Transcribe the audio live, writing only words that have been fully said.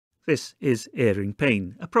This is Airing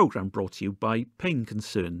Pain, a programme brought to you by Pain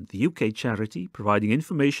Concern, the UK charity providing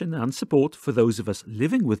information and support for those of us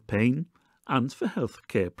living with pain and for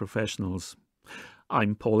healthcare professionals.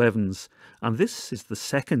 I'm Paul Evans, and this is the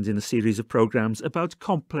second in a series of programmes about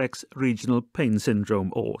complex regional pain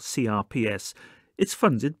syndrome, or CRPS. It's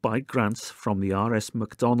funded by grants from the RS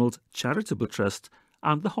Macdonald Charitable Trust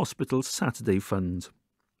and the Hospital Saturday Fund.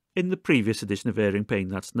 In the previous edition of Airing Pain,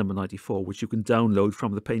 that's number 94, which you can download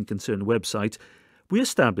from the Pain Concern website, we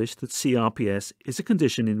established that CRPS is a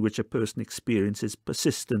condition in which a person experiences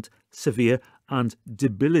persistent, severe and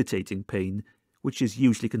debilitating pain, which is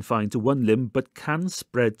usually confined to one limb but can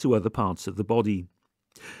spread to other parts of the body.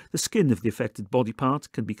 The skin of the affected body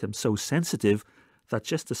part can become so sensitive that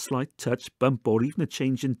just a slight touch, bump or even a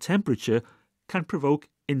change in temperature can provoke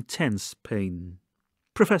intense pain.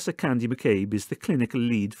 Professor Candy McCabe is the clinical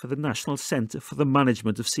lead for the National Centre for the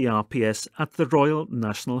Management of CRPS at the Royal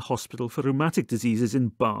National Hospital for Rheumatic Diseases in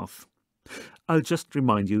Bath. I'll just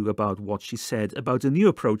remind you about what she said about a new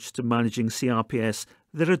approach to managing CRPS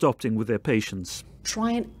they're adopting with their patients.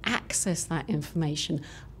 Try and access that information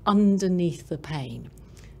underneath the pain.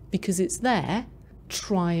 Because it's there,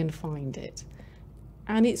 try and find it.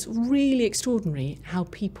 And it's really extraordinary how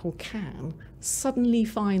people can suddenly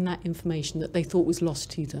find that information that they thought was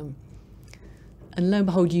lost to them. And lo and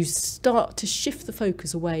behold, you start to shift the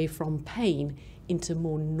focus away from pain into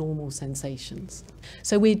more normal sensations.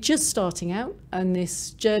 So we're just starting out on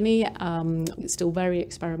this journey. It's still very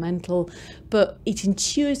experimental, but it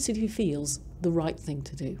intuitively feels the right thing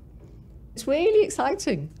to do. It's really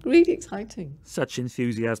exciting, really exciting. Such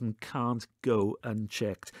enthusiasm can't go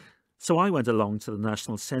unchecked. So I went along to the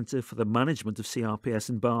National Centre for the Management of CRPS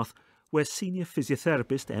in Bath, where senior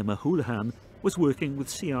physiotherapist Emma Houlihan was working with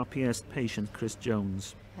CRPS patient Chris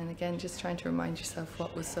Jones. And again, just trying to remind yourself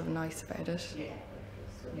what was so nice about it.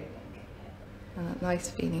 And that nice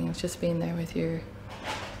feeling of just being there with your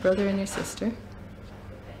brother and your sister.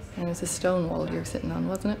 And it was a stone wall you were sitting on,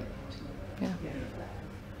 wasn't it? Yeah.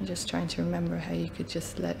 And just trying to remember how you could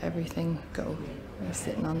just let everything go when you're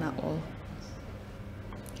sitting on that wall.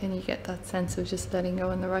 Can you get that sense of just letting go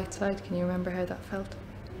on the right side? Can you remember how that felt?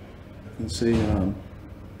 I can see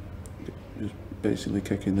just basically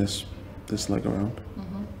kicking this leg around.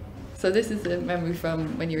 Mm-hmm. So this is a memory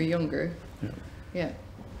from when you were younger? Yeah. Yeah.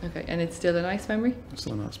 Okay, and it's still a nice memory? It's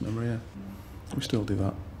still a nice memory, yeah. We still do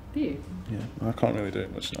that. Do you? Yeah, I can't really do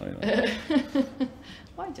it much now, you know.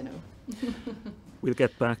 Why do you know? We'll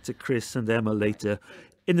get back to Chris and Emma later.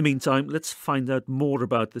 In the meantime, let's find out more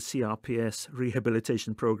about the CRPS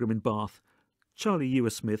rehabilitation programme in Bath. Charlie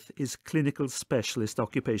Ewer-Smith is clinical specialist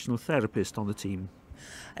occupational therapist on the team.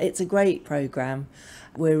 It's a great programme.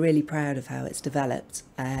 We're really proud of how it's developed.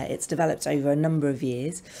 It's developed over a number of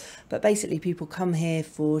years, but basically people come here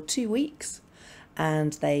for 2 weeks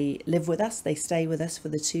and they live with us, they stay with us for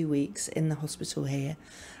the 2 weeks in the hospital here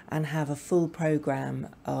and have a full programme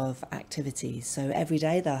of activities. So every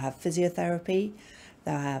day they'll have physiotherapy,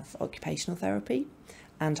 they'll have occupational therapy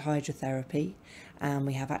and hydrotherapy, and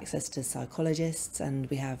we have access to psychologists, and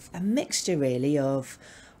we have a mixture really of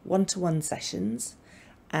one-to-one sessions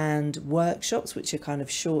and workshops, which are kind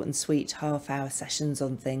of short and sweet half-hour sessions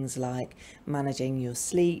on things like managing your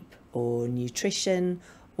sleep or nutrition,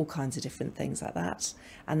 all kinds of different things like that.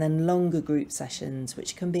 And then longer group sessions,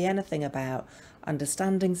 which can be anything about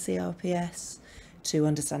understanding CRPS to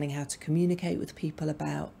understanding how to communicate with people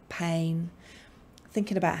about pain,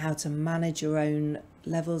 thinking about how to manage your own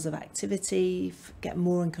levels of activity, get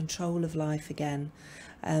more in control of life again.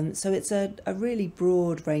 So it's a really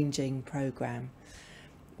broad-ranging programme.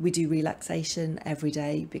 We do relaxation every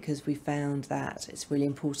day because we found that it's really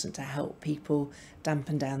important to help people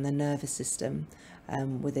dampen down their nervous system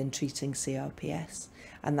within treating CRPS.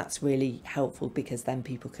 And that's really helpful because then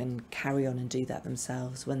people can carry on and do that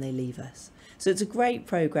themselves when they leave us. So it's a great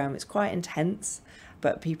programme. It's quite intense,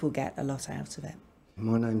 but people get a lot out of it.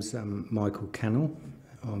 My name's Michael Cannell.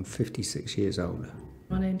 I'm 56 years old.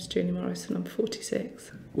 My name's Julie Morris and I'm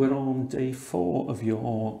 46. We're on day 4 of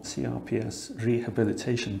your CRPS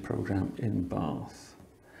rehabilitation programme in Bath.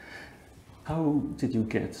 How did you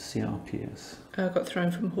get CRPS? I got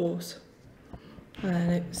thrown from a horse,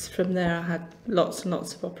 and it's from there I had lots and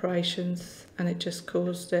lots of operations, and it just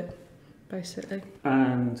caused it, basically.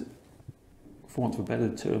 And for want of a better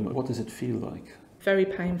term, what does it feel like? Very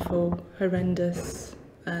painful, horrendous,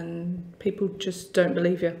 and people just don't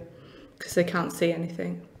believe you because they can't see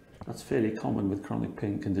anything. That's fairly common with chronic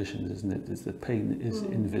pain conditions, isn't it? Is the pain is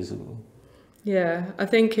invisible. Yeah, I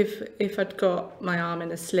think if I'd got my arm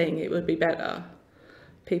in a sling it would be better,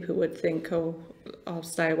 people would think, oh, I'll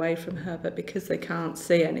stay away from her, but because they can't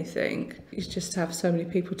see anything, you just have so many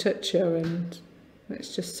people touch you and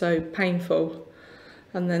it's just so painful.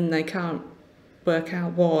 And then they can't work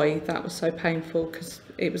out why that was so painful, because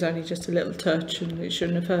it was only just a little touch and it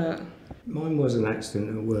shouldn't have hurt. Mine was an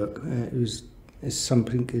accident at work. It's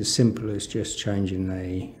something as simple as just changing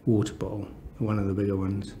a water bottle, one of the bigger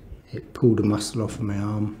ones. It pulled a muscle off of my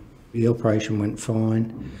arm. The operation went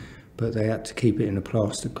fine, but they had to keep it in a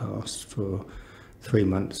plaster cast for 3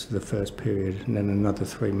 months for the first period, and then another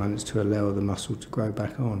 3 months to allow the muscle to grow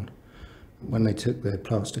back on. When they took the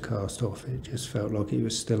plaster cast off, it just felt like it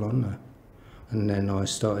was still on there. And then I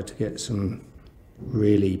started to get some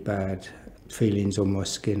really bad feelings on my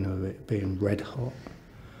skin of it being red hot,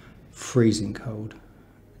 freezing cold,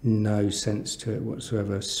 no sense to it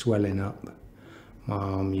whatsoever, swelling up. My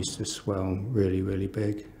arm used to swell really, really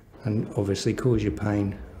big, and obviously cause you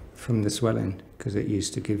pain from the swelling, because it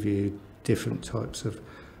used to give you different types of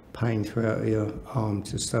pain throughout your arm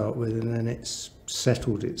to start with, and then it's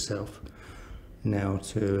settled itself now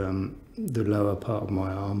to the lower part of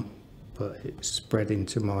my arm, but it's spread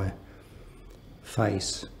into my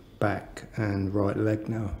face, back and right leg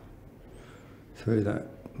now through that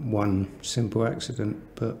one simple accident.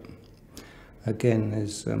 But again,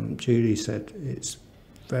 as Judy said, it's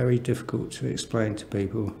very difficult to explain to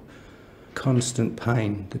people. Constant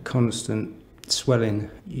pain, the constant swelling,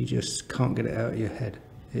 you just can't get it out of your head.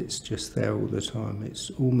 It's just there all the time. It's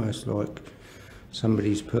almost like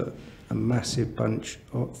somebody's put a massive bunch,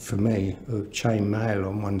 for me, of chain mail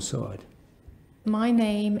on one side. My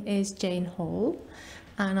name is Jane Hall,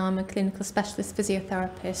 and I'm a clinical specialist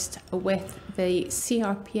physiotherapist with the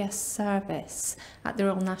CRPS service at the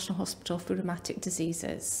Royal National Hospital for Rheumatic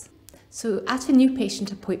Diseases. So at a new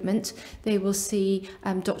patient appointment, they will see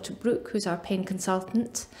Dr. Brooke, who's our pain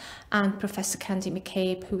consultant, and Professor Candy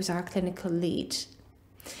McCabe, who's our clinical lead.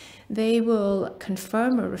 They will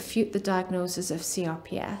confirm or refute the diagnosis of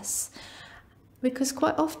CRPS, because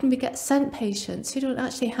quite often we get sent patients who don't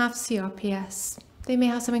actually have CRPS. They may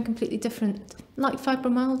have something completely different, like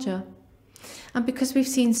fibromyalgia. And because we've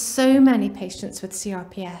seen so many patients with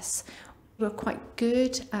CRPS, we're quite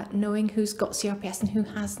good at knowing who's got CRPS and who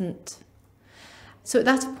hasn't. So at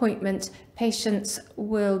that appointment, patients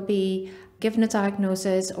will be given a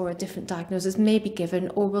diagnosis, or a different diagnosis may be given,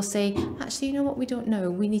 or we'll say, actually, you know what, we don't know.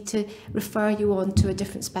 We need to refer you on to a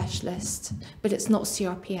different specialist, but it's not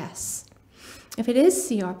CRPS. If it is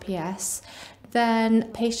CRPS, then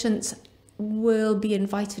patients will be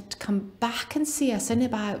invited to come back and see us in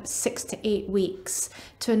about 6 to 8 weeks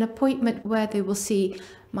to an appointment where they will see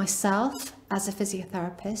myself as a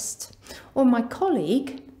physiotherapist, or my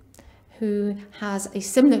colleague who has a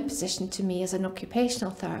similar position to me as an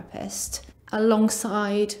occupational therapist,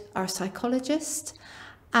 alongside our psychologist,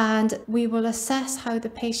 and we will assess how the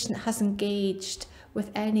patient has engaged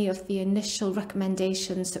with any of the initial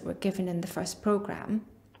recommendations that were given in the first programme.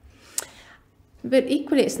 But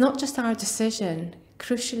equally, it's not just our decision.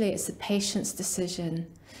 Crucially, it's the patient's decision.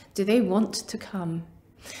 Do they want to come?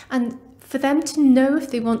 And for them to know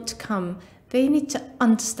if they want to come, they need to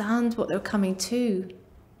understand what they're coming to.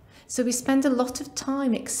 So we spend a lot of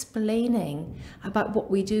time explaining about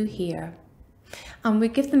what we do here. And we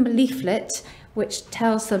give them a leaflet which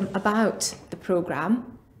tells them about the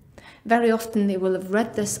programme. Very often they will have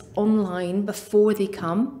read this online before they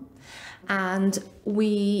come, and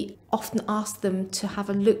we often ask them to have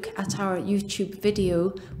a look at our YouTube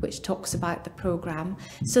video which talks about the programme,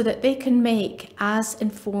 so that they can make as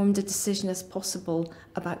informed a decision as possible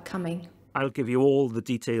about coming. I'll give you all the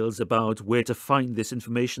details about where to find this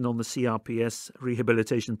information on the CRPS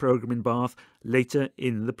rehabilitation programme in Bath later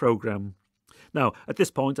in the programme. Now, at this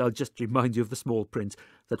point, I'll just remind you of the small print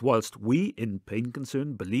that whilst we in Pain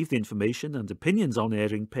Concern believe the information and opinions on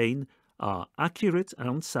airing pain are accurate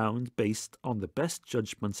and sound based on the best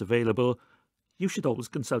judgments available, you should always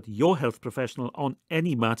consult your health professional on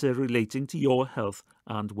any matter relating to your health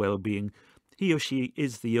and well-being. He or she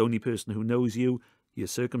is the only person who knows you, your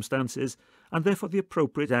circumstances, and therefore the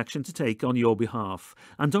appropriate action to take on your behalf.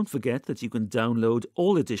 And don't forget that you can download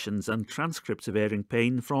all editions and transcripts of Airing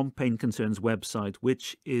Pain from Pain Concern's website,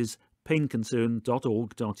 which is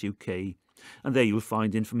painconcern.org.uk. And there you'll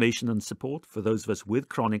find information and support for those of us with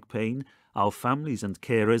chronic pain, our families and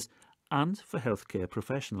carers, and for healthcare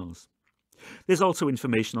professionals. There's also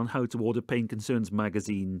information on how to order Pain Concern's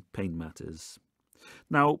magazine, Pain Matters.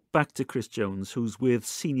 Now, back to Chris Jones, who's with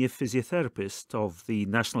senior physiotherapist of the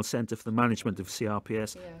National Centre for the Management of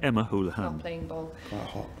CRPS, Emma Houlihan. Not playing ball. Quite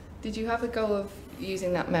hot. Did you have a go of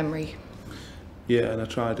using that memory? Yeah, and I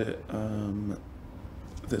tried it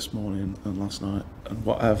this morning and last night, and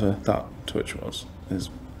whatever that twitch was is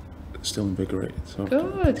still invigorated. So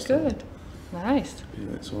Good. Nice.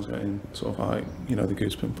 Yeah, it's always getting sort of like, you know, the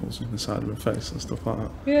goose pimples in the side of her face and stuff like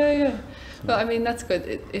that. Yeah. But I mean, that's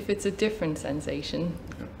good. If it's a different sensation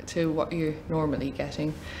to what you're normally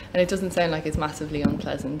getting, and it doesn't sound like it's massively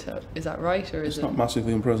unpleasant. Is that right, or is it? It's not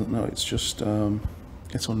massively unpleasant. No, it's just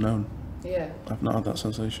it's unknown. Yeah. I've not had that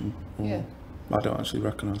sensation. Yeah. I don't actually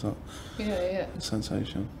recognise that Yeah.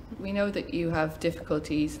 sensation. We know that you have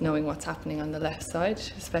difficulties knowing what's happening on the left side,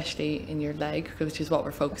 especially in your leg, which is what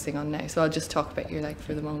we're focusing on now. So I'll just talk about your leg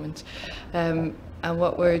for the moment. And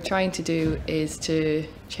what we're trying to do is to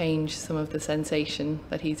change some of the sensation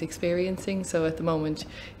that he's experiencing. So at the moment,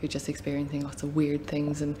 you're just experiencing lots of weird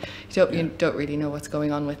things, and you don't really know what's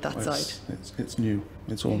going on with that side. It's new.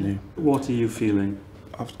 It's all new. What are you feeling?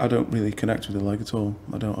 I don't really connect with the leg at all.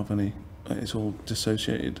 I don't have any. It's all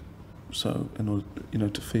dissociated. So in order,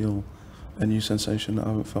 to feel a new sensation that I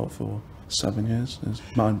haven't felt for 7 years is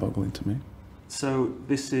mind-boggling to me. So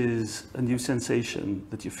this is a new sensation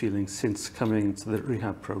that you're feeling since coming to the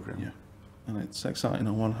rehab program? Yeah, and it's exciting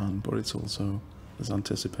on one hand, but it's also, there's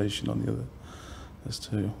anticipation on the other as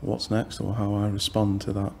to what's next or how I respond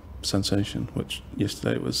to that sensation, which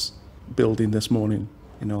yesterday was building this morning,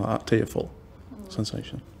 that tearful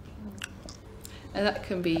sensation. And that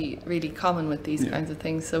can be really common with these kinds of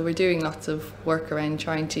things. So we're doing lots of work around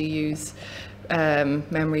trying to use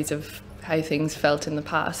memories of how things felt in the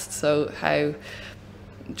past. So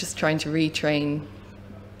just trying to retrain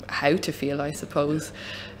how to feel, I suppose.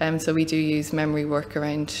 So we do use memory work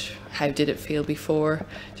around how did it feel before,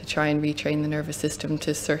 to try and retrain the nervous system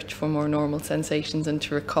to search for more normal sensations and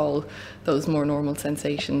to recall those more normal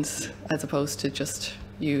sensations, as opposed to just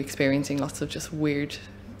you experiencing lots of just weird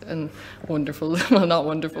and wonderful, well, not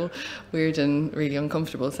wonderful, weird and really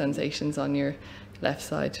uncomfortable sensations on your left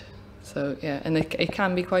side. So yeah, and it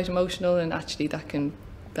can be quite emotional, and actually that can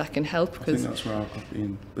help, because I think that's where I've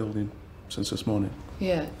been building since this morning.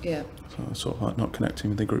 Yeah. So I sort of like not connecting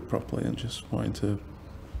with the group properly and just wanting to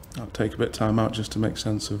take a bit of time out just to make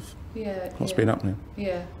sense of what's been happening.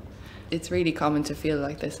 Yeah. It's really common to feel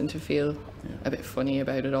like this and to feel a bit funny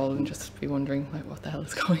about it all and just be wondering like what the hell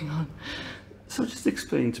is going on. So just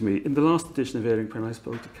explain to me, in the last edition of Airing Pen I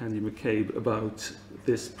spoke to Candy McCabe about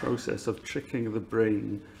this process of tricking the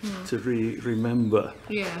brain to remember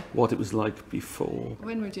what it was like before.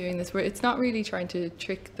 When we're doing this, it's not really trying to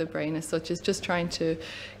trick the brain as such, it's just trying to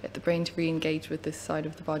get the brain to re-engage with this side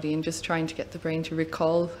of the body and just trying to get the brain to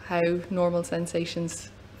recall how normal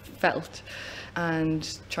sensations felt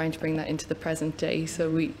and trying to bring that into the present day. So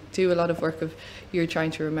we do a lot of work of you're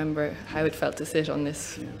trying to remember how it felt to sit on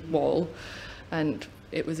this wall. And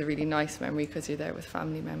it was a really nice memory because you're there with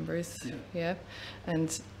family members,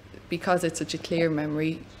 and because it's such a clear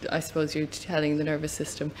memory, I suppose you're telling the nervous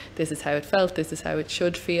system, this is how it felt, this is how it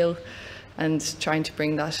should feel, and trying to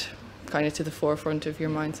bring that kind of to the forefront of your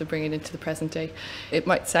mind, so bring it into the present day. It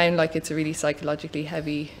might sound like it's a really psychologically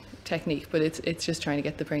heavy technique, but it's just trying to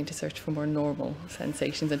get the brain to search for more normal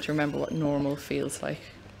sensations and to remember what normal feels like.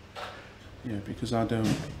 Yeah, because I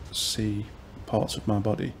don't see parts of my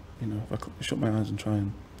body. If I shut my eyes and try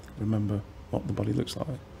and remember what the body looks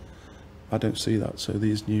like, I don't see that. So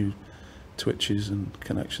these new twitches and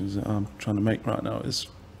connections that I'm trying to make right now is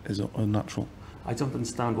unnatural. I don't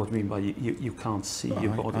understand what you mean by you can't see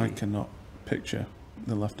your body. I cannot picture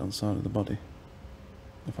the left-hand side of the body.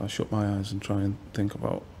 If I shut my eyes and try and think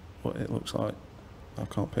about what it looks like, I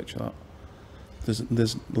can't picture that.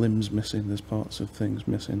 There's limbs missing, there's parts of things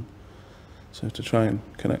missing. So to try and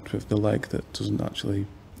connect with the leg that doesn't actually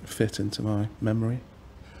fit into my memory,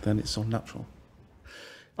 then it's unnatural.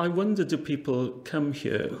 I wonder, do people come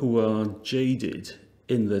here who are jaded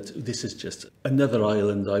in that this is just another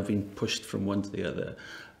island I've been pushed from one to the other,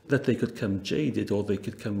 that they could come jaded or they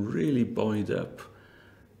could come really buoyed up?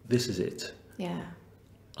 This is it. Yeah.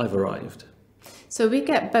 I've arrived. So we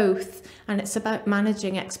get both, and it's about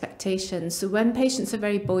managing expectations. So when patients are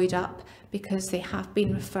very buoyed up because they have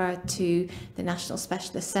been referred to the National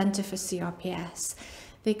Specialist Centre for CRPS,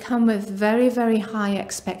 they come with very, very high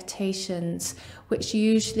expectations, which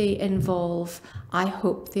usually involve, I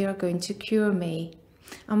hope they are going to cure me.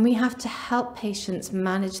 And we have to help patients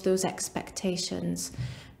manage those expectations,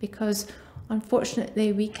 because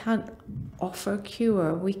unfortunately we can't offer a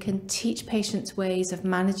cure. We can teach patients ways of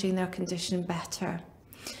managing their condition better.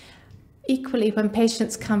 Equally, when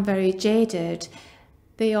patients come very jaded,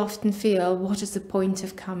 they often feel, what is the point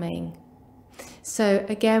of coming? So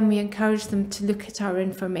again, we encourage them to look at our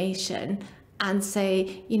information and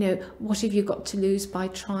say, what have you got to lose by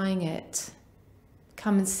trying it?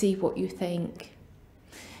 Come and see what you think.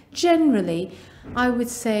 Generally, I would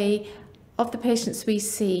say of the patients we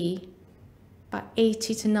see, about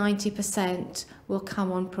 80 to 90% will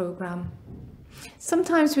come on programme.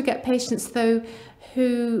 Sometimes we get patients though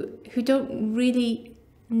who don't really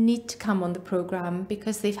need to come on the programme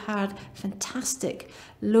because they've had fantastic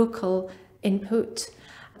local input,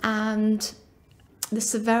 and the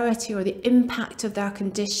severity or the impact of their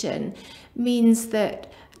condition means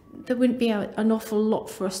that there wouldn't be an awful lot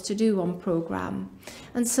for us to do on programme.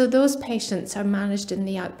 And so those patients are managed in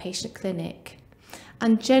the outpatient clinic.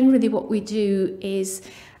 And generally what we do is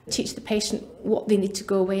teach the patient what they need to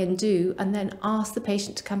go away and do, and then ask the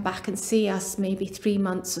patient to come back and see us maybe 3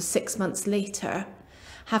 months or 6 months later,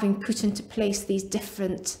 having put into place these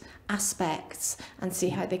different aspects, and see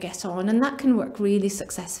how they get on. And that can work really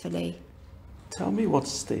successfully. Tell me what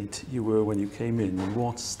state you were when you came in, and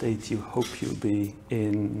what state you hope you'll be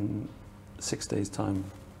in 6 days' time.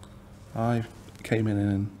 I came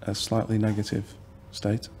in a slightly negative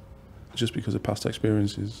state, just because of past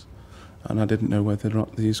experiences, and I didn't know whether or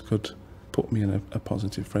not these could put me in a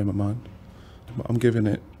positive frame of mind. But I'm giving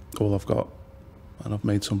it all I've got, and I've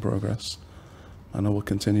made some progress, and I will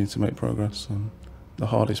continue to make progress. And the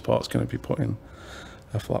hardest part's going to be putting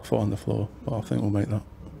a flat foot on the floor, but I think we'll make that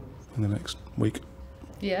in the next week.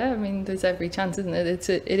 Yeah, I mean, there's every chance, isn't it?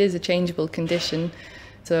 It is a changeable condition,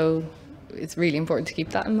 so it's really important to keep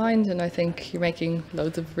that in mind. And I think you're making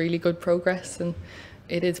loads of really good progress, and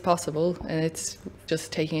it is possible. And it's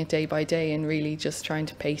just taking it day by day and really just trying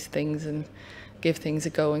to pace things and give things a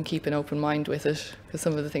go and keep an open mind with it, because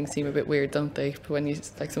some of the things seem a bit weird, don't they? When you,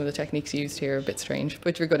 like, some of the techniques used here are a bit strange,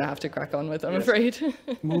 but you're going to have to crack on with them, I'm afraid.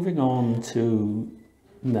 Moving on to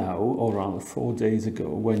now, or rather 4 days ago,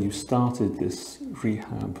 when you started this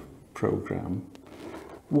rehab programme,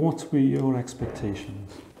 what were your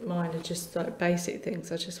expectations? Mine are just like basic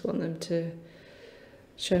things. I just want them to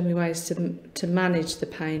show me ways to manage the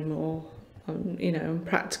pain more, on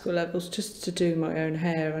practical levels, just to do my own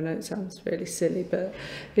hair. I know it sounds really silly, but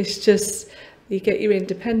it's just, you get your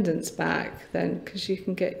independence back then, because you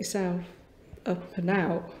can get yourself up and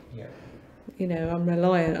out. Yeah. I'm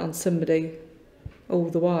reliant on somebody all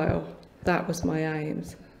the while. That was my aim,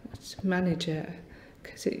 to manage it,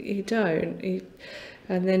 because you don't.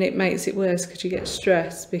 And then it makes it worse because you get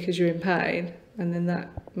stressed because you're in pain, and then that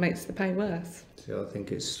makes the pain worse. So I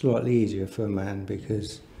think it's slightly easier for a man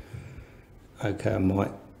because, okay, I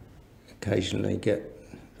might occasionally get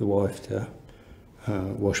the wife to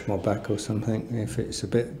wash my back or something if it's a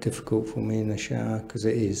bit difficult for me in the shower, because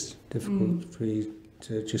it is difficult for you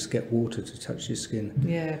to just get water to touch your skin.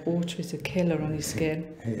 Yeah, water is a killer on your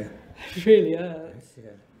skin. Yeah. It really hurts. Yeah.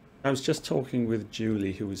 I was just talking with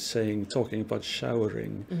Julie, who was talking about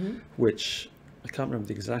showering, which I can't remember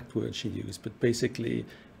the exact word she used, but basically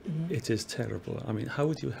it is terrible. I mean, how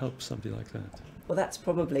would you help somebody like that? Well, that's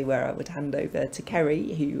probably where I would hand over to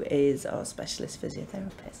Kerry, who is our specialist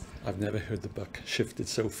physiotherapist. I've never heard the buck shifted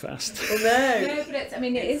so fast. Oh, no. No, but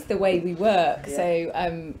it is the way we work. Yeah.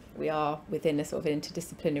 So we are within a sort of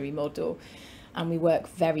interdisciplinary model, and we work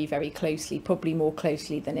very, very closely, probably more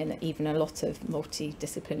closely than in even a lot of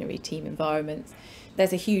multidisciplinary team environments.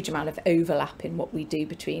 There's a huge amount of overlap in what we do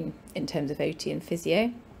in terms of OT and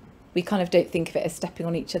physio. We kind of don't think of it as stepping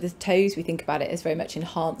on each other's toes. We think about it as very much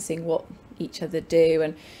enhancing what each other do.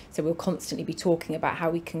 And so we'll constantly be talking about how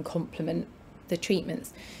we can complement the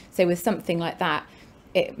treatments. So with something like that,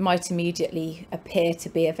 it might immediately appear to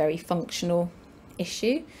be a very functional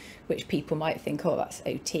issue, which people might think, oh, that's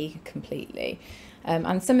OT completely.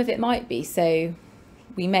 And some of it might be. So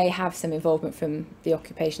we may have some involvement from the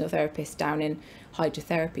occupational therapist down in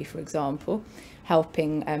hydrotherapy, for example,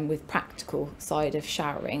 helping with practical side of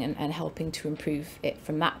showering and helping to improve it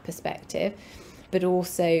from that perspective. But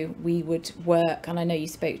also we would work, and I know you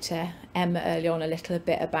spoke to Emma early on a little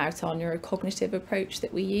bit about our neurocognitive approach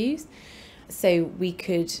that we use. So we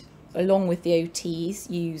could, along with the OTs,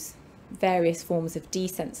 use various forms of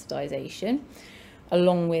desensitization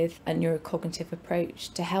along with a neurocognitive approach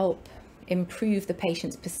to help improve the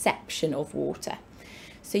patient's perception of water.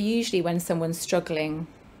 So usually when someone's struggling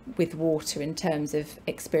with water in terms of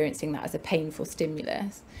experiencing that as a painful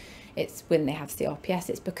stimulus, it's when they have CRPS,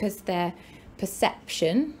 it's because their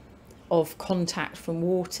perception of contact from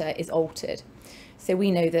water is altered. So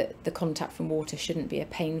we know that the contact from water shouldn't be a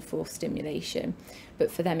painful stimulation,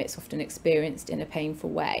 but for them it's often experienced in a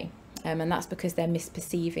painful way. And that's because they're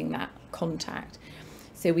misperceiving that contact.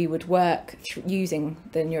 So we would work using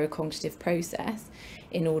the neurocognitive process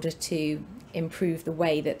in order to improve the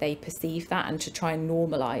way that they perceive that and to try and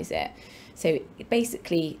normalise it. So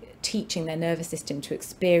basically teaching their nervous system to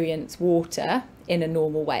experience water in a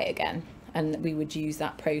normal way again. and we would use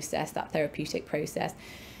that process, that therapeutic process,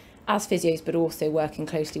 as physios, but also working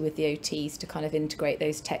closely with the OTs to kind of integrate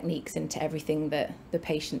those techniques into everything that the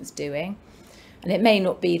patient's doing. And it may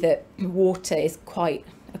not be that water is quite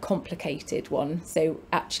a complicated one. So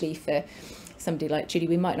actually for somebody like Julie,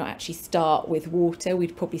 we might not actually start with water.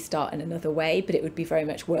 We'd probably start in another way, but it would be very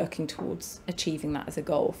much working towards achieving that as a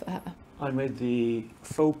goal for her. I made the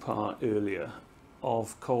faux pas earlier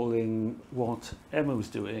of calling what Emma was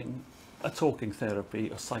doing a talking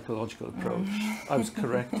therapy, a psychological approach. I was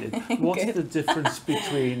corrected. What's the difference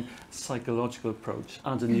between psychological approach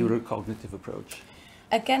and a neurocognitive approach?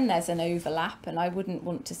 Again, there's an overlap, and I wouldn't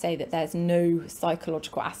want to say that there's no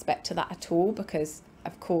psychological aspect to that at all, because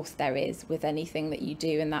of course there is. With anything that you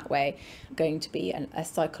do in that way, going to be a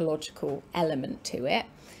psychological element to it.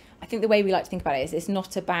 I think the way we like to think about it is it's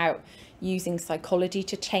not about using psychology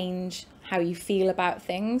to change how you feel about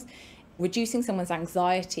things. Reducing someone's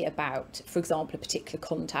anxiety about, for example, a particular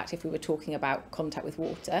contact, if we were talking about contact with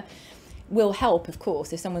water, will help, of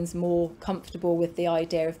course. If someone's more comfortable with the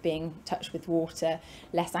idea of being touched with water,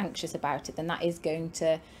 less anxious about it, then that is going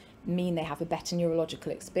to mean they have a better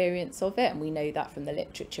neurological experience of it. And we know that from the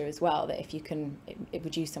literature as well, that if you can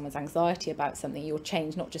reduce someone's anxiety about something, you'll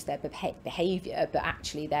change not just their behaviour, but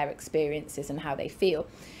actually their experiences and how they feel.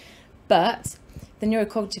 But the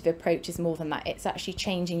neurocognitive approach is more than that. It's actually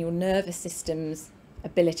changing your nervous system's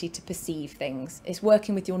ability to perceive things. It's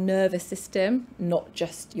working with your nervous system, not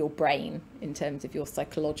just your brain, in terms of your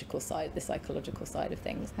psychological side, the psychological side of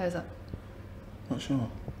things. How's that? Not sure.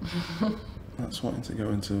 That's wanting to go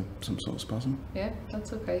into some sort of spasm. Yeah,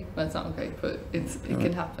 that's okay. Well, it's not okay, but it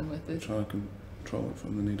can happen with this. Try to control it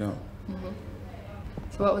from the knee down.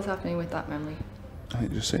 So what was happening with that memory? I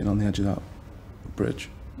think just sitting on the edge of that bridge.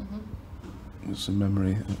 It was a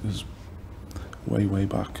memory that was way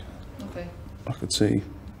back. Okay. I could see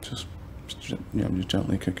just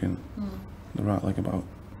gently kicking the right leg about.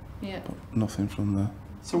 Yeah. But nothing from there.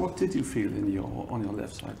 So what did you feel on your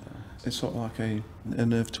left side there? It's sort of like a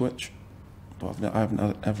nerve twitch, but I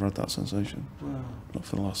haven't ever had that sensation. Wow. Not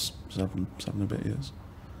for the last seven a bit years.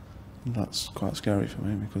 And that's quite scary for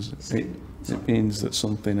me, because it means that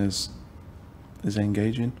something is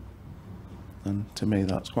engaging, and to me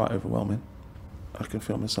that's quite overwhelming. I can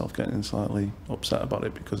feel myself getting slightly upset about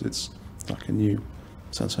it because it's like a new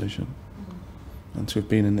sensation. And to have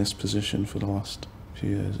been in this position for the last few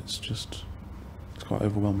years, it's quite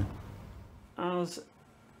overwhelming. As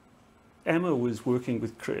Emma was working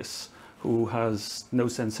with Chris, who has no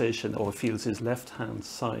sensation or feels his left-hand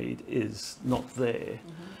side is not there,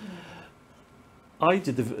 I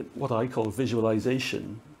did what I call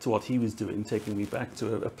visualization to what he was doing, taking me back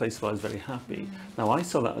to a place where I was very happy. Now, I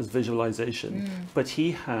saw that as visualization, but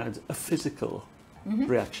he had a physical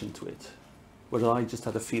reaction to it, where I just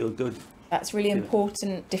had a feel-good. That's really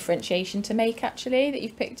important differentiation to make, actually, that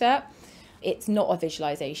you've picked up. It's not a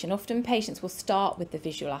visualization. Often patients will start with the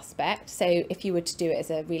visual aspect. So if you were to do it as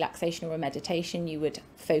a relaxation or a meditation, you would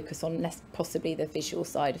focus on possibly the visual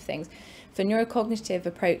side of things. For neurocognitive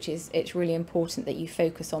approaches, it's really important that you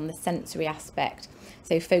focus on the sensory aspect.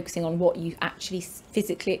 So focusing on what you actually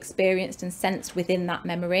physically experienced and sensed within that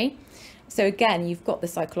memory. So again, you've got the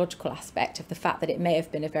psychological aspect of the fact that it may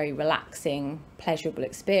have been a very relaxing, pleasurable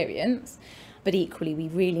experience, but equally we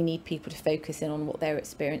really need people to focus in on what they're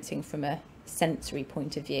experiencing from a sensory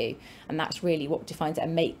point of view, and that's really what defines it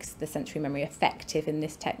and makes the sensory memory effective in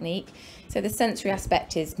this technique. So the sensory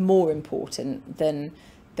aspect is more important than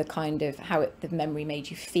the kind of how the memory made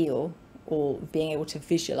you feel or being able to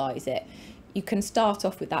visualize it. You can start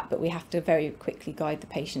off with that, but we have to very quickly guide the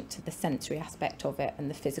patient to the sensory aspect of it and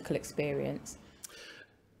the physical experience.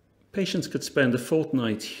 Patients could spend a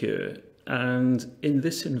fortnight here, and in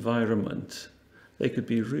this environment they could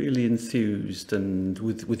be really enthused, and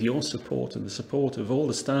with your support and the support of all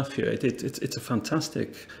the staff here, it's a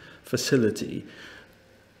fantastic facility.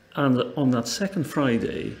 And on that second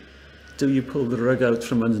Friday, do you pull the rug out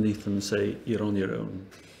from underneath them and say, you're on your own?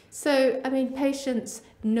 So, I mean, patients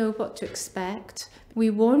know what to expect.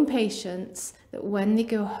 We warn patients that when they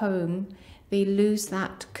go home, they lose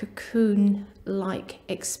that cocoon-like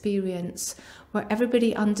experience where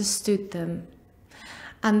everybody understood them.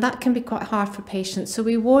 And that can be quite hard for patients. So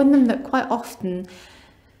we warn them that quite often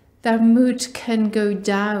their mood can go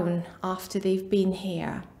down after they've been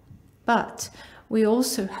here. But we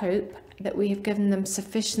also hope that we have given them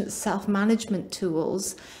sufficient self-management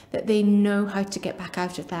tools that they know how to get back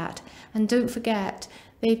out of that. And don't forget,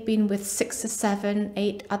 they've been with 6 or 7,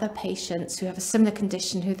 8 other patients who have a similar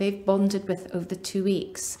condition who they've bonded with over the 2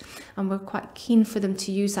 weeks. And we're quite keen for them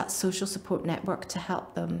to use that social support network to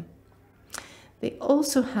help them. They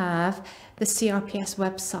also have the CRPS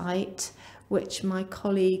website, which my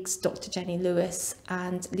colleagues Dr. Jenny Lewis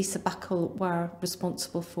and Lisa Buckle were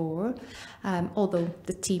responsible for, although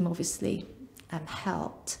the team obviously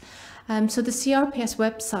helped. So the CRPS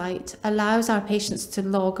website allows our patients to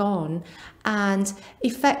log on and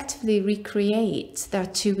effectively recreate their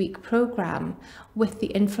 2-week programme with the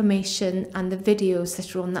information and the videos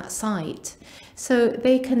that are on that site. So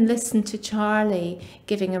they can listen to Charlie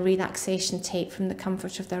giving a relaxation tape from the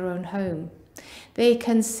comfort of their own home. They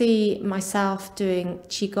can see myself doing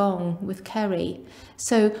Qigong with Kerry.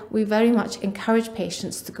 So we very much encourage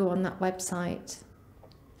patients to go on that website.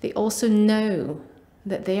 They also know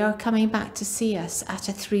that they are coming back to see us at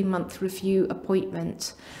a 3-month review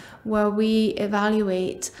appointment where we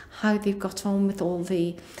evaluate how they've got on with all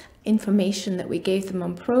the information that we gave them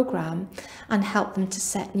on programme and help them to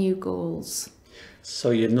set new goals. So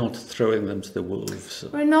you're not throwing them to the wolves?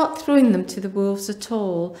 We're not throwing them to the wolves at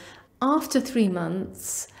all. After 3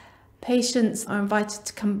 months, patients are invited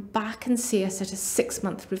to come back and see us at a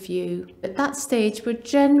 6-month review. At that stage, we're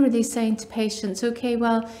generally saying to patients, okay,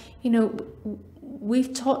 well,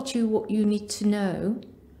 we've taught you what you need to know.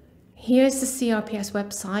 Here's the CRPS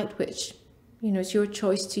website, which, is your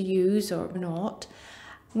choice to use or not.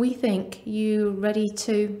 We think you're ready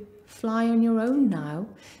to fly on your own now.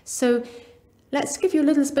 So let's give you a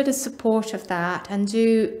little bit of support of that and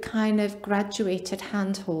do kind of graduated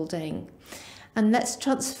hand-holding. And let's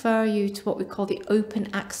transfer you to what we call the open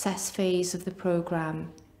access phase of the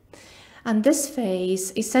programme. And this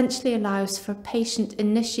phase essentially allows for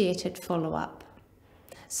patient-initiated follow-up.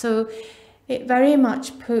 So it very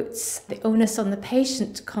much puts the onus on the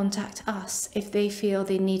patient to contact us if they feel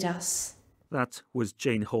they need us. That was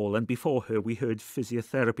Jane Hall, and before her we heard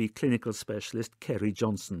physiotherapy clinical specialist Kerry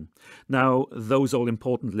Johnson. Now, those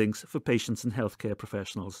all-important links for patients and healthcare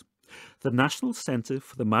professionals. The National Centre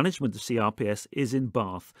for the Management of CRPS is in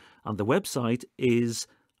Bath, and the website is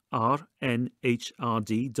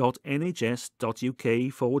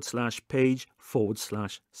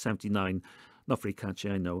rnhrd.nhs.uk/page/79. Not very catchy,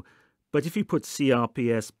 I know. But if you put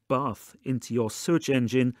CRPS Bath into your search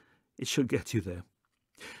engine, it should get you there.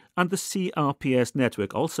 And the CRPS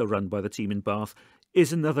network, also run by the team in Bath,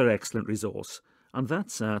 is another excellent resource. And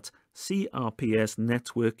that's at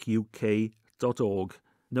crpsnetworkuk.org.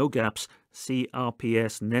 No gaps,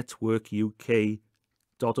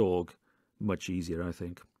 crpsnetworkuk.org. Much easier, I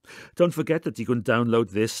think. Don't forget that you can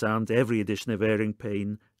download this and every edition of Airing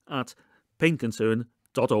Pain at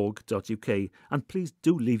painconcern.org.uk, and please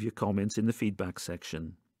do leave your comments in the feedback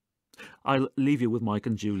section. I'll leave you with Mike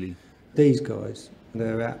and Julie. These guys,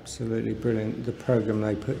 they're absolutely brilliant. The programme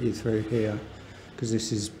they put you through here, because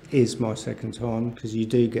this is my second time, because you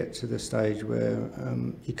do get to the stage where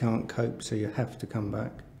you can't cope, so you have to come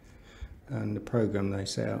back. And the programme they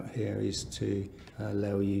set out here is to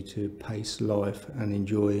allow you to pace life and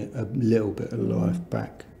enjoy a little bit of life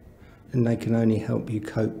back. And they can only help you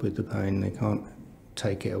cope with the pain, they can't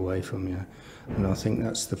take it away from you. And I think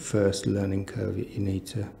that's the first learning curve that you need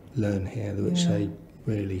to learn here, which they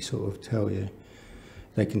really sort of tell you.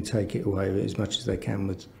 They can take it away as much as they can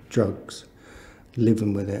with drugs,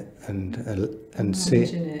 living with it and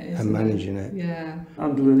managing it. Yeah.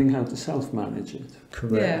 And learning how to self-manage it.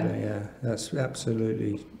 Correctly, yeah. That's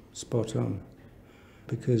absolutely spot on.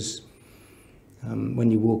 Because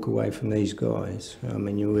when you walk away from these guys, I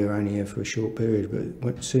mean, we're only here for a short period,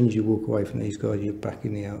 but as soon as you walk away from these guys, you're back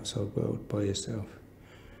in the outside world by yourself.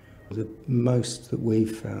 The most that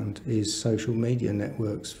we've found is social media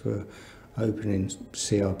networks for opening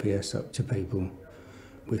CRPS up to people.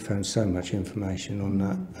 We've found so much information on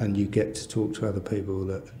that, and you get to talk to other people.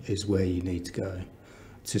 That is where you need to go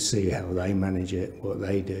to see how they manage it, what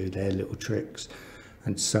they do, their little tricks.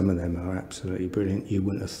 And some of them are absolutely brilliant. You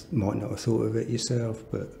might not have thought of it yourself,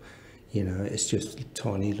 but it's just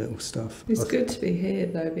tiny little stuff. It's good to be here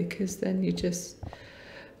though, because then you just,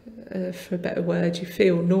 for a better word, you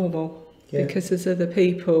feel normal because there's other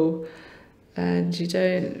people, and you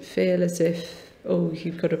don't feel as if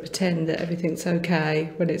you've got to pretend that everything's okay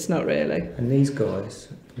when it's not really. And these guys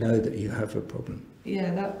know that you have a problem.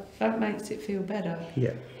 Yeah, that makes it feel better.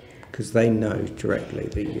 Yeah, because they know directly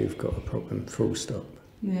that you've got a problem, full stop.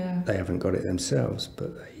 Yeah. They haven't got it themselves,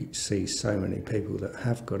 but they see so many people that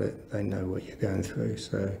have got it. They know what you're going through.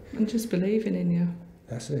 So. And just believing in you.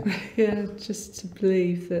 That's it. Yeah, just to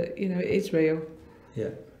believe that, it is real.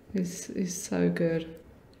 Yeah. Is so good.